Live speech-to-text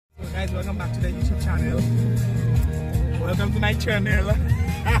guys, welcome back to the YouTube channel. Welcome to my channel.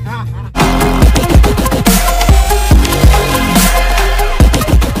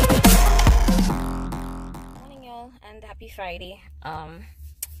 Morning y'all, and happy Friday. I'm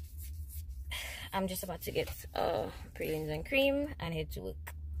just about to get pralines and cream and head to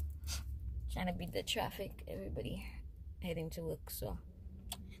work. Trying to beat the traffic, everybody heading to work. So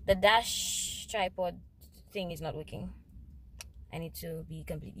the dash tripod thing is not working. I need to be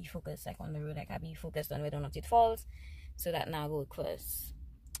completely focused, like on the road. I can't be focused on whether or not it falls, so that now work first.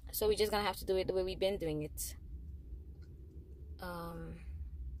 So we're just gonna have to do it the way we've been doing it. Am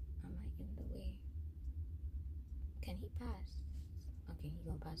I in the way? Can he pass? Okay, he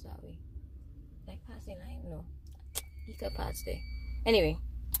gonna pass that way. Like passing line? No, he could pass there. Anyway,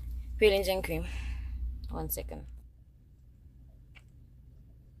 pralines and cream. 1 second.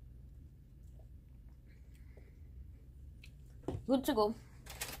 Good to go.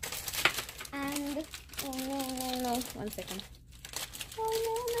 And oh no, 1 second.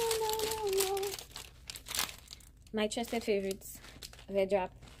 Oh no. My trusted favorites, veg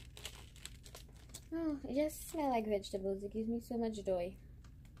wrap. Oh, it just smells like vegetables. It gives me so much joy.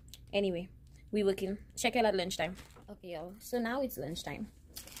 Anyway, we working. Check it at lunchtime. Okay, y'all. So now it's lunchtime.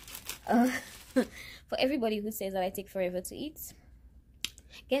 For everybody who says that I take forever to eat,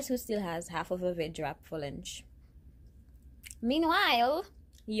 guess who still has half of a veg wrap for lunch? Meanwhile,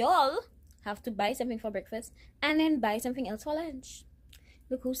 y'all have to buy something for breakfast and then buy something else for lunch.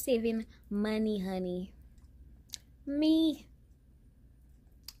 Look who's saving money, honey. Me.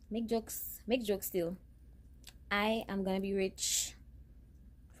 Make jokes still. I am gonna be rich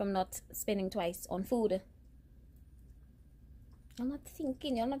from not spending twice on food. You're not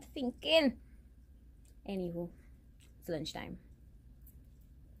thinking. Anywho, it's lunchtime.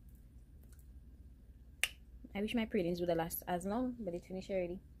 I wish my pralines would have lasted as long, but it's finished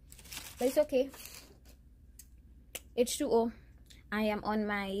already. But it's okay. H2O. I am on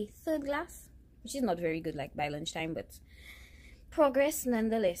my 3rd glass, which is not very good like by lunchtime, but progress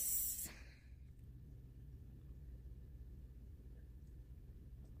nonetheless.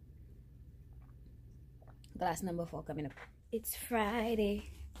 Glass number 4 coming up. It's Friday,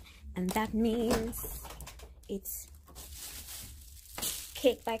 and that means it's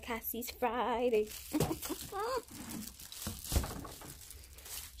Cake by Cassie's Friday.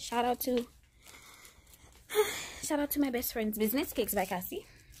 Shout out to my best friend's business, Cakes by Cassie.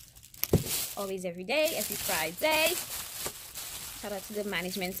 Always, every day, every Friday. Shout out to the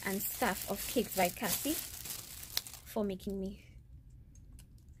management and staff of Cakes by Cassie for making me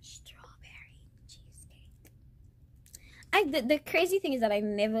strawberry cheesecake. The crazy thing is that I've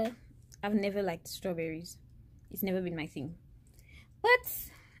never liked strawberries. It's never been my thing. But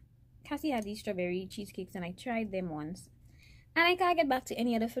Cassie had these strawberry cheesecakes and I tried them once. And I can't get back to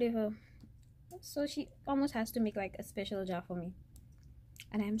any other flavor. So she almost has to make like a special jar for me.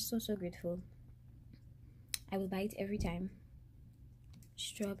 And I'm so grateful. I will buy it every time.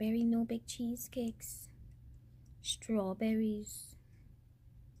 Strawberry no-bake cheesecakes. Strawberries.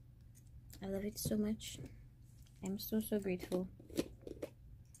 I love it so much. I'm so grateful.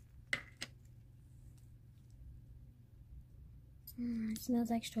 It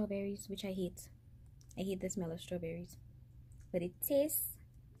smells like strawberries, which I hate. I hate the smell of strawberries. But it tastes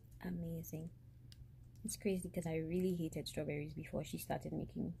amazing. It's crazy because I really hated strawberries before she started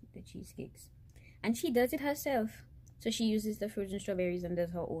making the cheesecakes. And she does it herself. So she uses the frozen strawberries and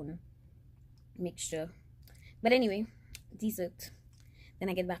does her own mixture. But anyway, dessert. Then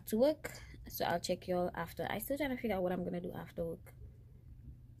I get back to work. So I'll check y'all after. I still trying to figure out what I'm going to do after work.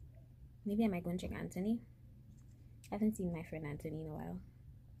 Maybe I might go and check Anthony. I haven't seen my friend Anthony in a while.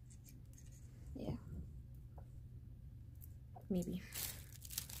 Yeah. Maybe.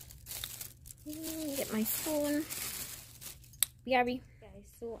 Get my spoon. BRB. Guys,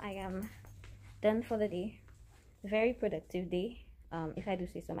 so I am done for the day. Very productive day, if I do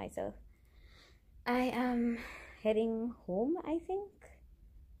say so myself. I am heading home, I think.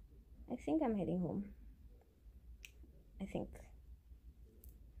 I think I'm heading home.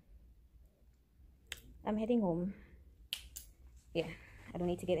 I'm heading home. Yeah, I don't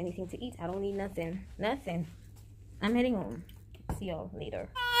need to get anything to eat. I don't need nothing. I'm heading home. See y'all later.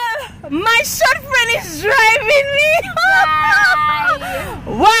 My short friend is driving me.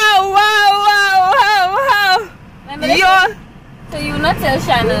 Wow. So you not tell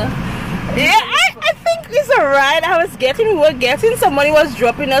Shanna? Yeah, I think it's alright. We were getting somebody was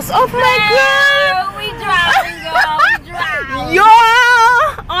dropping us off. My God. We driving, girl. Yo,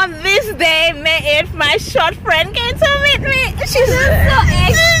 on this day, May 8th, my short friend came to meet me. She's so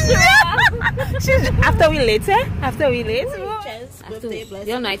extra. After we late. birthday blessing.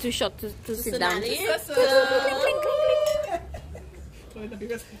 You're not too short to sit down. Hey,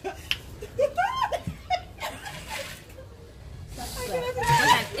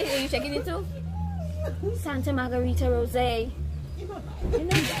 are you checking it too? Santa Margarita Rosé.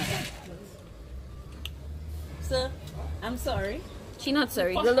 Sir, I'm sorry. She not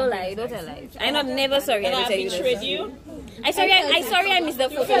sorry. Don't lie. Don't tell lies. I'm not never sorry. And I I tell you betrayed this. you. I sorry. I missed the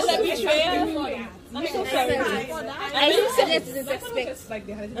photo. Felt like betrayal. I'm so sorry. I just said this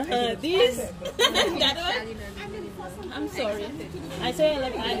This. That one. I'm sorry. I sorry.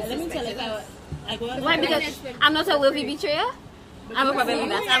 Let me tell you. I go on. Why? Because I'm not a wealthy betrayer. I have a problem with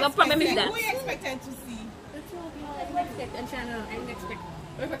that. I have a problem with that. Who you expected to see?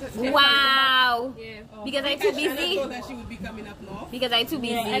 Wow. Because I'm too Channel busy. told her she would be coming up north. Because I'm too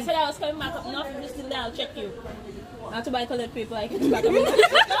busy. I said I was coming back up north. Just till I'll check you. Not to buy toilet paper. I can back up.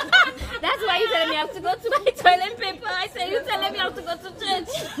 That's why you telling me I have to go to my toilet paper. I said you telling me I have to go to church.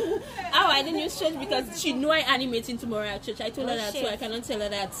 Oh, I didn't use church because she knew I animating tomorrow at church. I told her that, shit. so I cannot tell her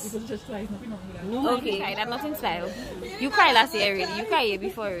that. Okay, I'm not in style. You cried last year already. You cried year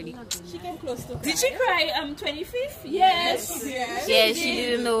before already. She came close to. Did she cry 25th? Yes. Yeah, she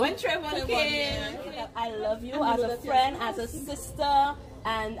didn't know. When Trevor came, I love you as a friend, as a sister,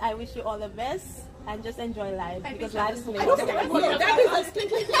 and I wish you all the best. And just enjoy life because life is amazing. She's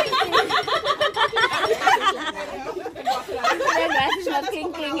not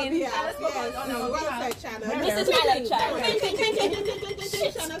cling-clinging. On our website channel. This is my love child.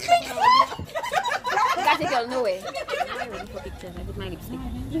 Gotta take y'all nowhere. I'm not ready for pictures. I put my lipstick.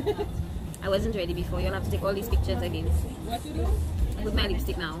 I wasn't ready before. You'll have to take all these pictures again. What you do? I put my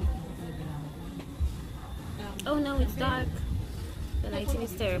lipstick now. Oh no, it's dark. The lighting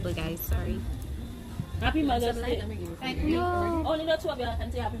is terrible, guys. Sorry. Happy Mother's Day. No. Only the two of you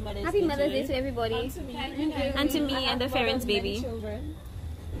can say Happy Mother's Day. Happy Mother's Day to everybody. And to me and the Ferrens baby.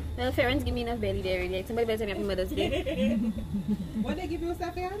 Well, Ferrens give me enough belly there already. Somebody better tell me Happy Mother's Day. What they give you,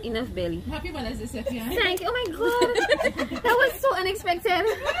 Safian? Enough belly. Happy Mother's Day, Safian. Thank you. Oh my god. That was so unexpected.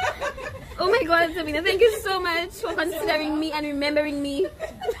 Oh my god, Sabina. Thank you so much for considering me and remembering me.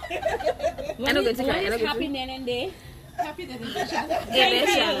 I'm not going to cry. I'm not going Happy to. Nenen Day. Happy Day. Yeah,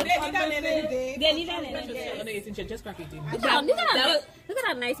 that's They need an end of the day. They need an Nenen Day. Just crack it in. Look at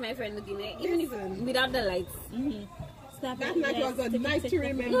how nice my friend looking like, even if without the lights. Stop That it. night was a night to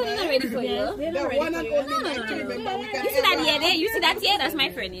remember. No, they're not ready for you. The one and only night to remember. We can You see that ever here? have. You see that here? That's my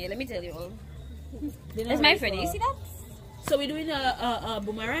friend here. Let me tell you all. That's my friend here. You see that? So we're doing a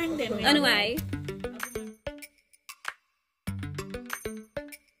boomerang then. And why?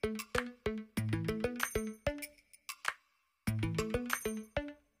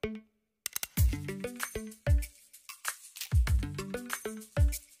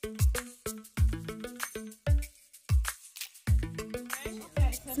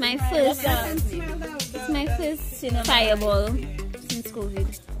 It's my first. It's my first fireball since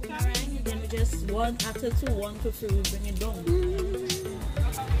COVID. Then we just one after two, 1 to 3, we bring it down.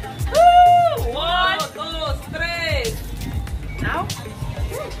 1, 2, 3. Now?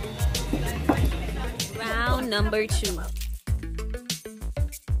 Round number 2.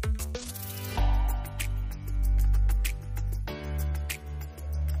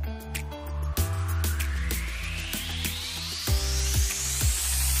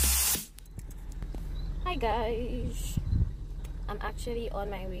 Hi guys, I'm actually on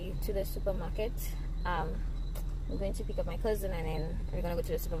my way to the supermarket. I'm going to pick up my cousin and then we're gonna go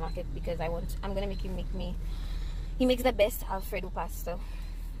to the supermarket because I'm gonna make him he makes the best Alfredo pasta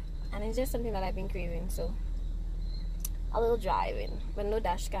and it's just something that I've been craving, so a little driving but no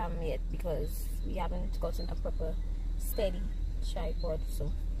dash cam yet because we haven't gotten a proper steady tripod,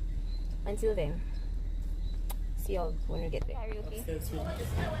 so until then, see y'all when we get there. Karaoke.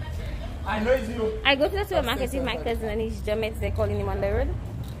 I know it's you. I go to the supermarket with my cousin and his jammets, they're calling him on the road.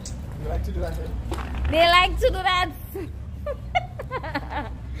 You like to do that, They like to do that.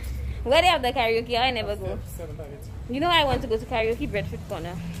 Where they have the karaoke, I never go. 7 minutes. You know I want to go to karaoke Breadfruit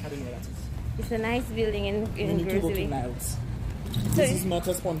Corner. I didn't know that is. It's a nice building in You need to go to Grocery. Niles. So This is not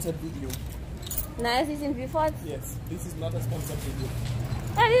a sponsored video. Nice is in Beaufort. Yes, this is not a sponsored video.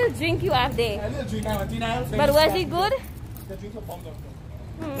 A little drink you have there. I didn't drink I went to Niles. But was it good? The drink was pumped up.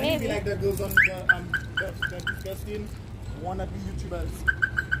 Hmm, Maybe maybe. like the girls on the disgusting wannabe YouTubers.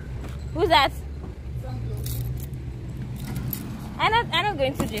 Who's that? I'm not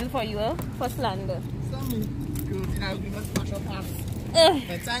going to jail for you, for slander. Some girls in Niles doing a smash up pass.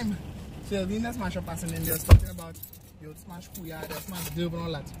 That time, she'll be in a smash up pass and then they're talking about you'll smash Kuya, they'll smash Durban and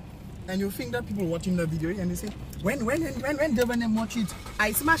all that. And you think that people watching the video and they say, when Durban them watch it,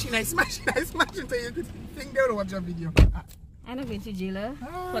 I smash it, so you could think they will watch your video. I I'm not going to jail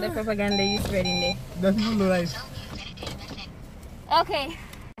for the propaganda you spreading there. That's no low life. Okay.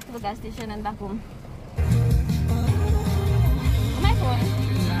 Back to the gas station and back home. My phone.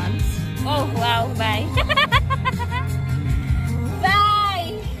 Oh wow, bye.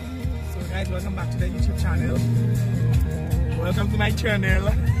 Bye. So guys, welcome back to the YouTube channel. Welcome to my channel.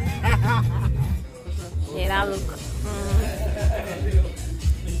 Yeah, that look.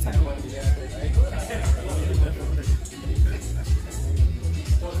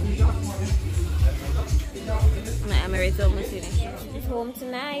 My Emirates almost finished. She's home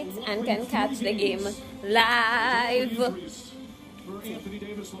tonight and can catch the game live.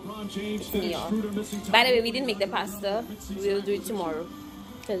 Yeah. By the way, we didn't make the pasta. We'll do it tomorrow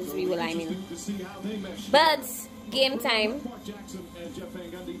because we were liming. But game time.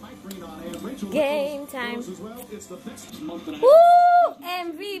 Game time. Woo!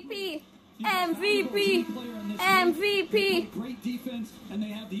 MVP! MVP! MVP! Great defense, and they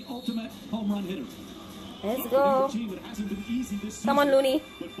have the ultimate home run hitter. Let's go. Come on, Looney.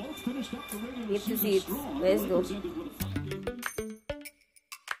 Get to see it. Let's go.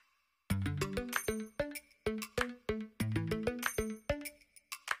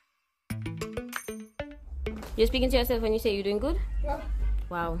 You're speaking to yourself when you say you're doing good? Yeah.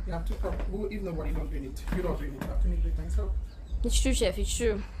 Wow. You have to, if nobody not doing it, you're not doing it. You have to make it yourself. It's true, chef. It's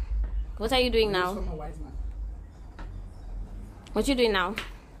true. What are you doing now? I'm a wise man. What you doing now?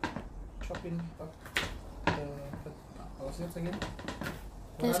 Chopping up what's it again?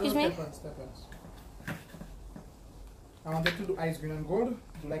 Excuse me? Peppers. I wanted to do ice cream and gold,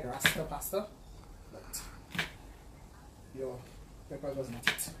 do like rasta pasta, but your peppers was not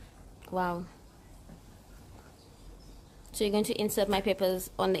it. Wow. So you're going to insert my peppers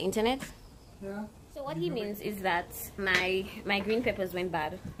on the internet? Yeah. So what he means is that my green peppers went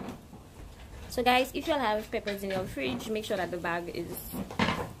bad. So guys, if you have peppers in your fridge, make sure that the bag is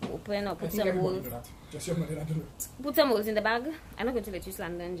open or put some holes. Just your mother do it. Put some holes in the bag. I'm not going to let you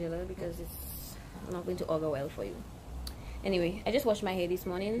slander Angela because it's not going to augur well for you. Anyway, I just washed my hair this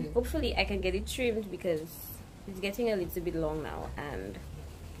morning. Yeah. Hopefully I can get it trimmed because it's getting a little bit long now and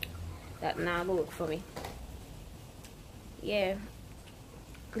that now will work for me. Yeah.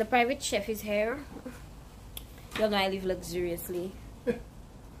 The private chef is here. Y'all know I live luxuriously.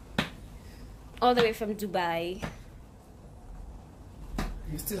 All the way from Dubai.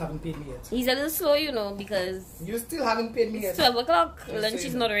 You still haven't paid me yet. He's a little slow, you know, because you still haven't paid me it's yet. 12 o'clock. Lunch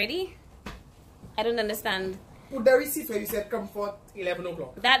is not ready. I don't understand. Put the receipt where you said come for 11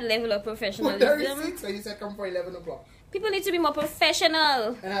 o'clock. That level of Put professionalism. the receipt where you said come for 11 o'clock. People need to be more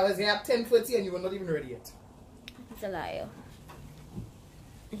professional. And I was here at 10:30 and you were not even ready yet. He's a liar.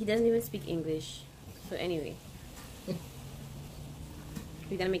 He doesn't even speak English. So anyway.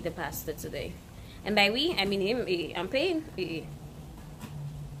 We're gonna make the pasta today. And by we, I mean him. I'm paying. You're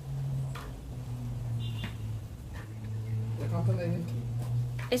complimenting me.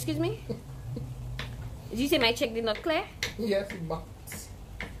 Excuse me? Did you say my check did not clear? Yes, but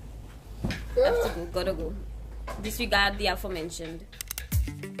Have to go, gotta go. Disregard the aforementioned.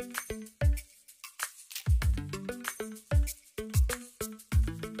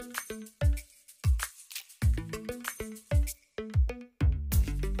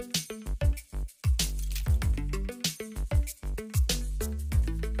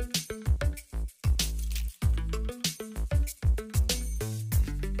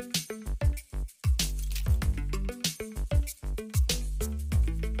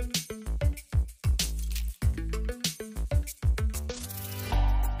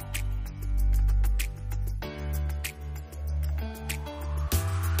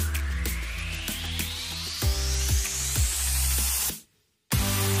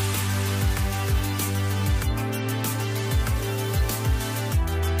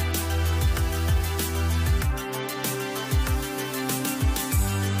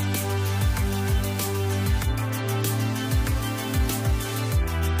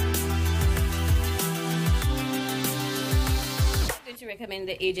 Recommend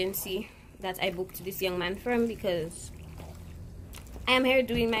the agency that I booked this young man from because I am here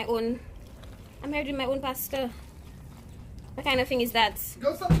doing my own pasta. What kind of thing is that?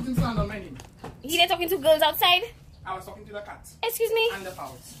 Girl, stop putting sand on my name. He there talking to girls outside? I was talking to the cat. Excuse me? And the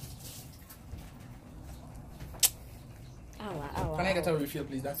fowls. Ow. Can I get a refill,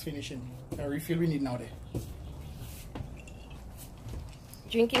 please? That's finishing. A refill we need now there.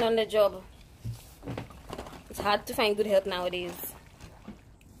 Drinking on the job. It's hard to find good help nowadays.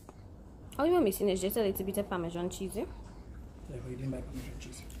 All you are missing is just a little bit of Parmesan cheese, eh? Yeah, but you didn't buy Parmesan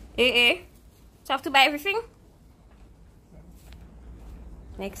cheese. So I have to buy everything?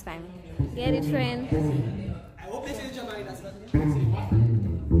 Next time. Get it, friend. I hope this is Jamaica.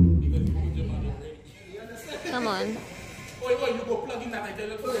 Come on. Oh, you go plug in that I tell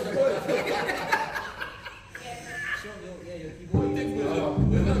you.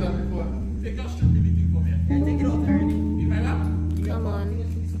 Take your stupidity from here. Take it off already. In my lap? Come on.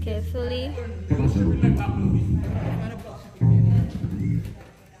 Carefully. You're stripping my back, Louis.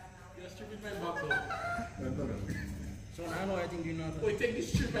 You're stripping my back, Louis. So I know I think you know. Oh, take this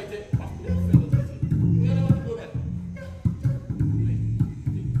strip right there. Back to the fellas. You don't want to go there.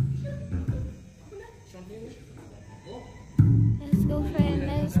 Let's go, friend.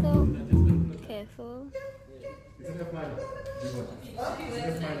 Let's go. Careful.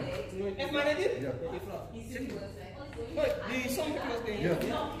 F minor did? Yeah. Wait, the song was playing. Yeah.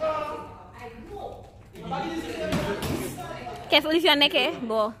 Careful if you're naked,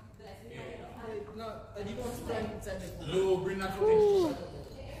 boy. No, bring that footage.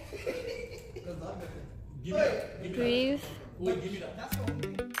 Give me Breathe. Wait, give me that.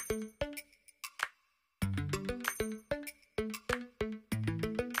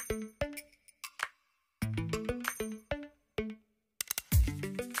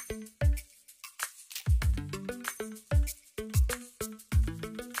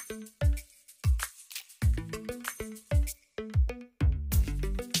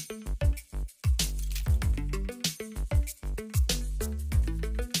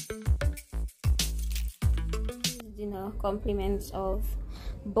 Compliments of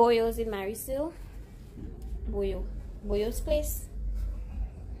Boyo's in Marisil. Boyo's place.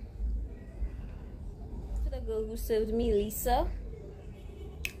 To the girl who served me, Lisa.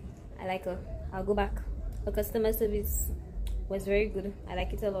 I like her. I'll go back. Her customer service was very good. I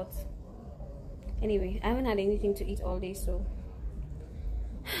like it a lot. Anyway, I haven't had anything to eat all day, so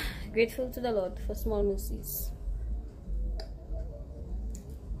grateful to the Lord for small mercies.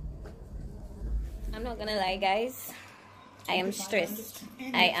 I'm not gonna lie, guys. I am stressed.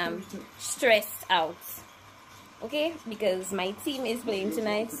 I am stressed out. Okay? Because my team is playing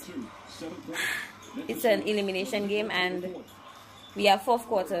tonight. It's an elimination game and we are fourth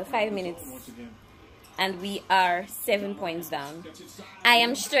quarter, 5 minutes. And we are 7 points down. I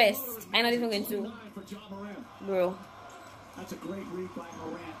am stressed. I'm not even going to. Bro. That's a great read by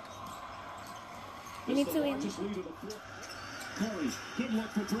Morant. We need to win. Curry, good luck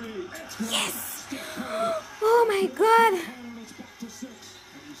for three. Yes! Oh my god!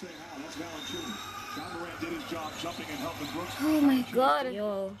 Oh my god.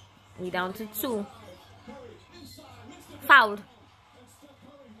 Yo, we down to 2. Fouled.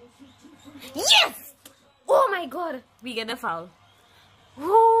 Yes! Oh my god. We get the foul.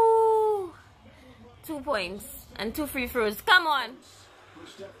 Woo! 2 points and 2 free throws. Come on.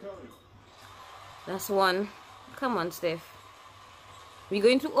 That's 1. Come on, Steph. We're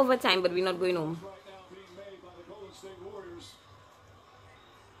going to overtime, but we're not going home.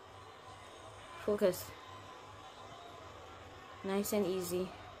 Focus. Nice and easy.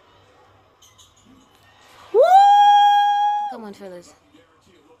 Woo! Come on, fellas.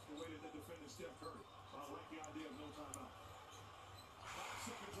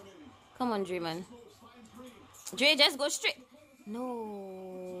 Come on, Dre, man. Dre, just go straight.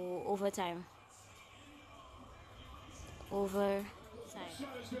 No. Overtime. Overtime.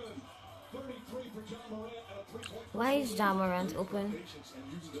 Why is Ja Morant open?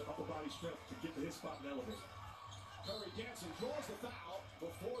 Curry Jansen draws the foul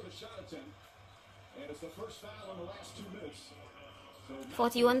before the shot attempt, and it's the first foul in the last 2 minutes.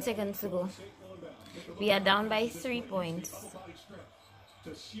 41 seconds to go. We are down by 3 points.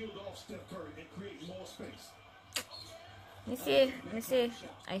 To shield off Steph Curry and create more space. Let me see.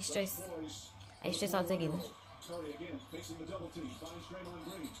 I stress out again.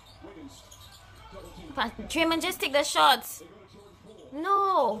 Draymond, just take the shots.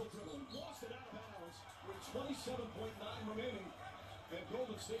 No.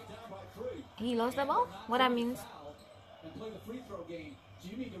 He lost the ball? What that means?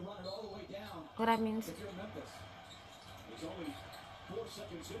 What that means?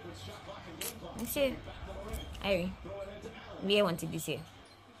 Let's see. Irie. We wanted this here.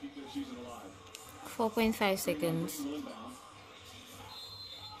 4.5 seconds.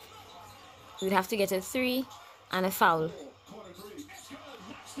 We'd have to get a 3 and a foul.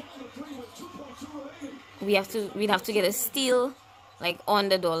 We'd have to get a steal like on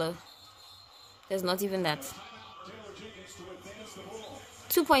the dollar. There's not even that.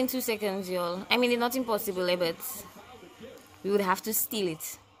 2.2 seconds, y'all. I mean, it's not impossible, but we would have to steal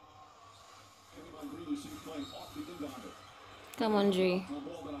it. Come on, Dre.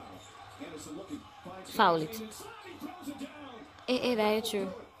 Foul it. That's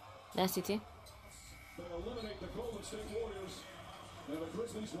true. That's it, eh? Golden State Warriors. And the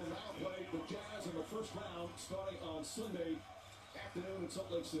Grizzlies will now play the Jazz in the first round starting on Sunday afternoon in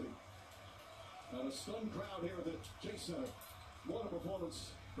Salt Lake City. And a stunned crowd here at the Chase Center. What a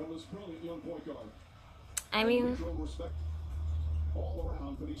performance from this brilliant young point guard. I mean, Mutual respect all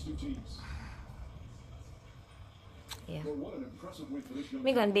around for these two teams. yeah. Well, what an impressive win for this young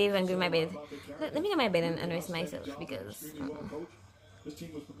I'm gonna bathe and go to my team. bed. Let me go to my bed and rest myself because Extremely well coached. This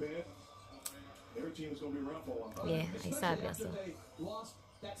team was prepared. Every team is going to be around for a while. yeah, I sad After myself. they lost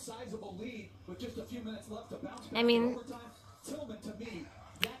that sizable lead with just a few minutes left to bounce back I mean, in overtime, Tillman, to me,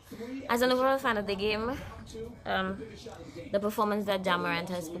 that three as an overall fan of the game, two, the performance that Jamorant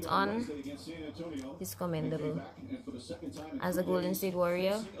has put on Against San Antonio. is commendable. Back and for the second time in As a 2 Golden days, State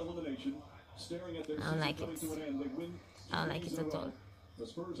Warrior, elimination, staring at their I don't like season it. coming to an end. They win I don't like it at all. the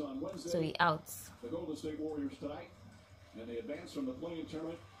Spurs on Wednesday. So we out. The Golden State Warriors tonight, and they advance from the play-in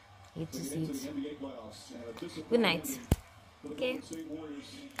tournament Hate to to see get into it. the NBA playoffs. And a disappointing Good night. ending for the Okay. Golden State Warriors.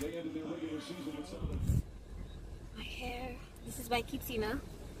 They ended their regular season with some of the My hair. This is by Kitina.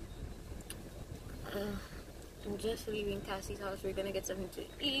 I'm just leaving Cassie's house. We're gonna get something to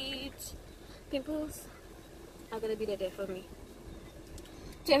eat. Pimples are gonna be there for me.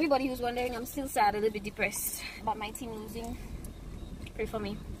 To everybody who's wondering, I'm still sad, a little bit depressed about my team losing. Pray for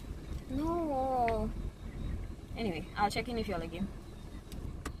me. No. Anyway, I'll check in with y'all again.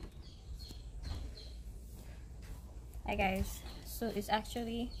 Hi guys. So it's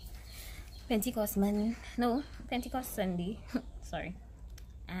actually Pentecost Sunday. Sorry.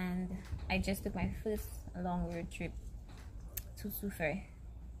 And I just took my first long road trip to Soufre.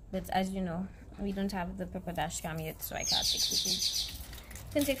 But as you know, we don't have the proper dash cam yet, so I can't take footage.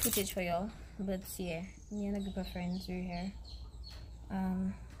 Can take footage for y'all. But yeah, me and a group of friends we're here.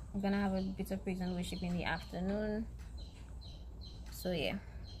 I'm gonna have a bit of praise and worship in the afternoon. So yeah,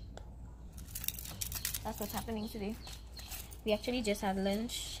 that's what's happening today. We actually just had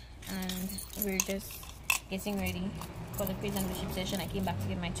lunch and we're just getting ready for the praise and worship session. I came back to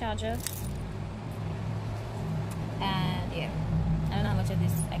get my charger, and yeah, I don't know how much of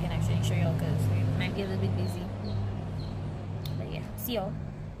this I can actually show y'all because we might be a little bit busy. But yeah, see y'all.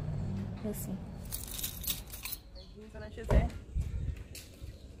 We'll see.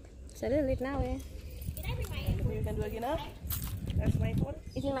 It's a little late now, eh? You can do it again now. That's my phone.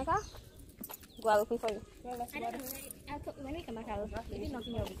 Is it in my car? Go, I'll open for you. Well, that's what When we come back, I'll if it's not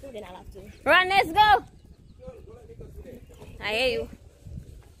in your video, then I'll have to. Run, let's go! I hear you.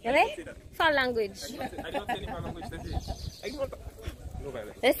 Really? Foul language. I don't say any foul language.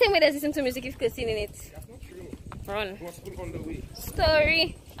 Let's sing with us, listen to music if cursing in it. Run.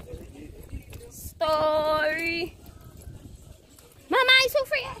 Story. Story. Mama, I'm so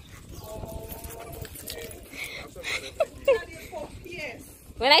free. Yes.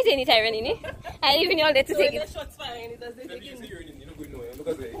 When I say it, I run in it. I leave you all there to take it. Shots fine. It does they take it.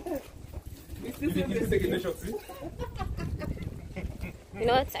 You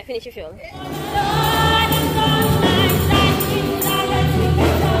know what? I finish your fuel.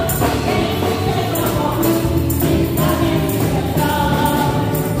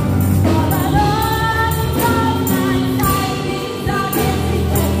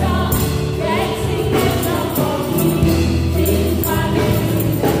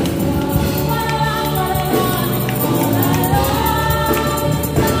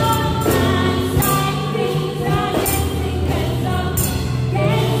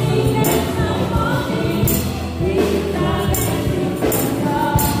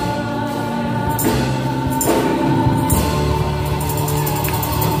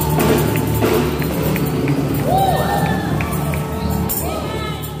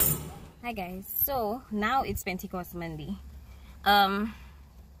 Hi guys, so now it's Pentecost Monday. I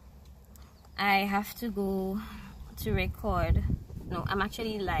have to go to record. No, I'm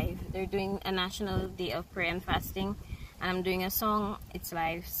actually live. They're doing a national day of prayer and fasting, and I'm doing a song. It's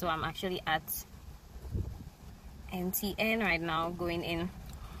live, so I'm actually at NTN right now, going in.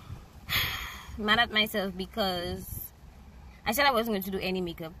 Mad at myself because I said I wasn't going to do any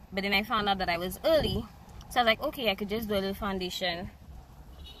makeup, but then I found out that I was early, so I was like, okay, I could just do a little foundation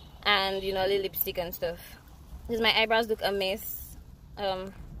and, you know, a little lipstick and stuff, because my eyebrows look a mess.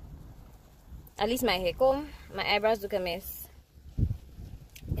 At least my hair comb, my eyebrows look a mess.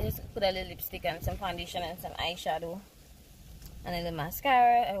 I just put a little lipstick and some foundation and some eyeshadow and a little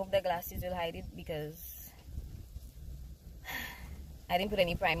mascara. I hope the glasses will hide it because I didn't put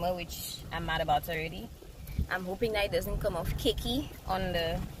any primer, which I'm mad about already. I'm hoping that it doesn't come off cakey on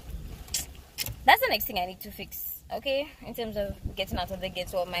the... That's the next thing I need to fix. Okay, in terms of getting out of the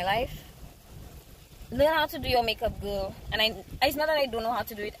ghetto of my life, learn how to do your makeup, girl. And it's not that I don't know how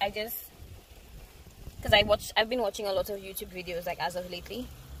to do it, I just because I've been watching a lot of YouTube videos like as of lately,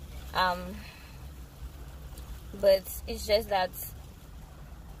 but it's just that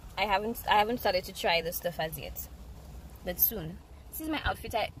I haven't started to try this stuff as yet, but soon. This is my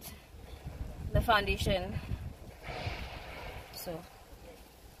outfit, the foundation. So,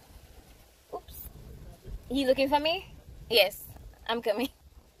 oops, you looking for me? Yes, I'm coming.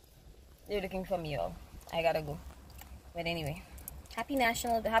 You're looking for me, y'all. I gotta go. But anyway, happy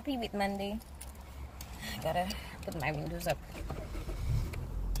Whit Monday. I gotta put my windows up.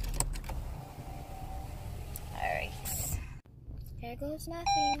 Alright. Here goes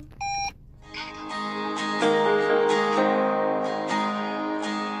nothing.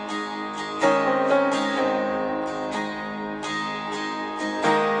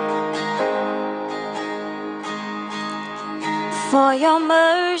 For your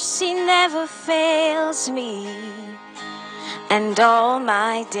mercy never fails me, and all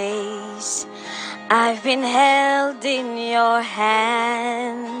my days I've been held in your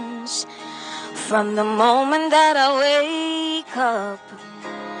hands. From the moment that I wake up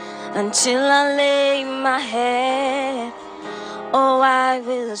until I lay my head, oh, I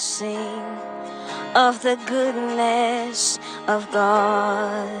will sing of the goodness of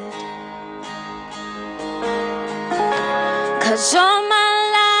God. 'Cause all my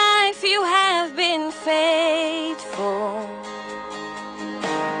life you have been faithful,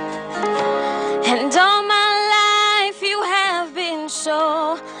 and all my life you have been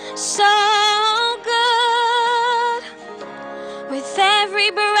so, so good. With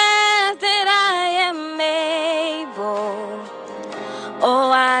every breath that I am able, oh,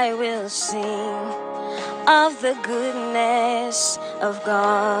 I will sing of the goodness of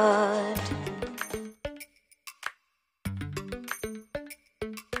God.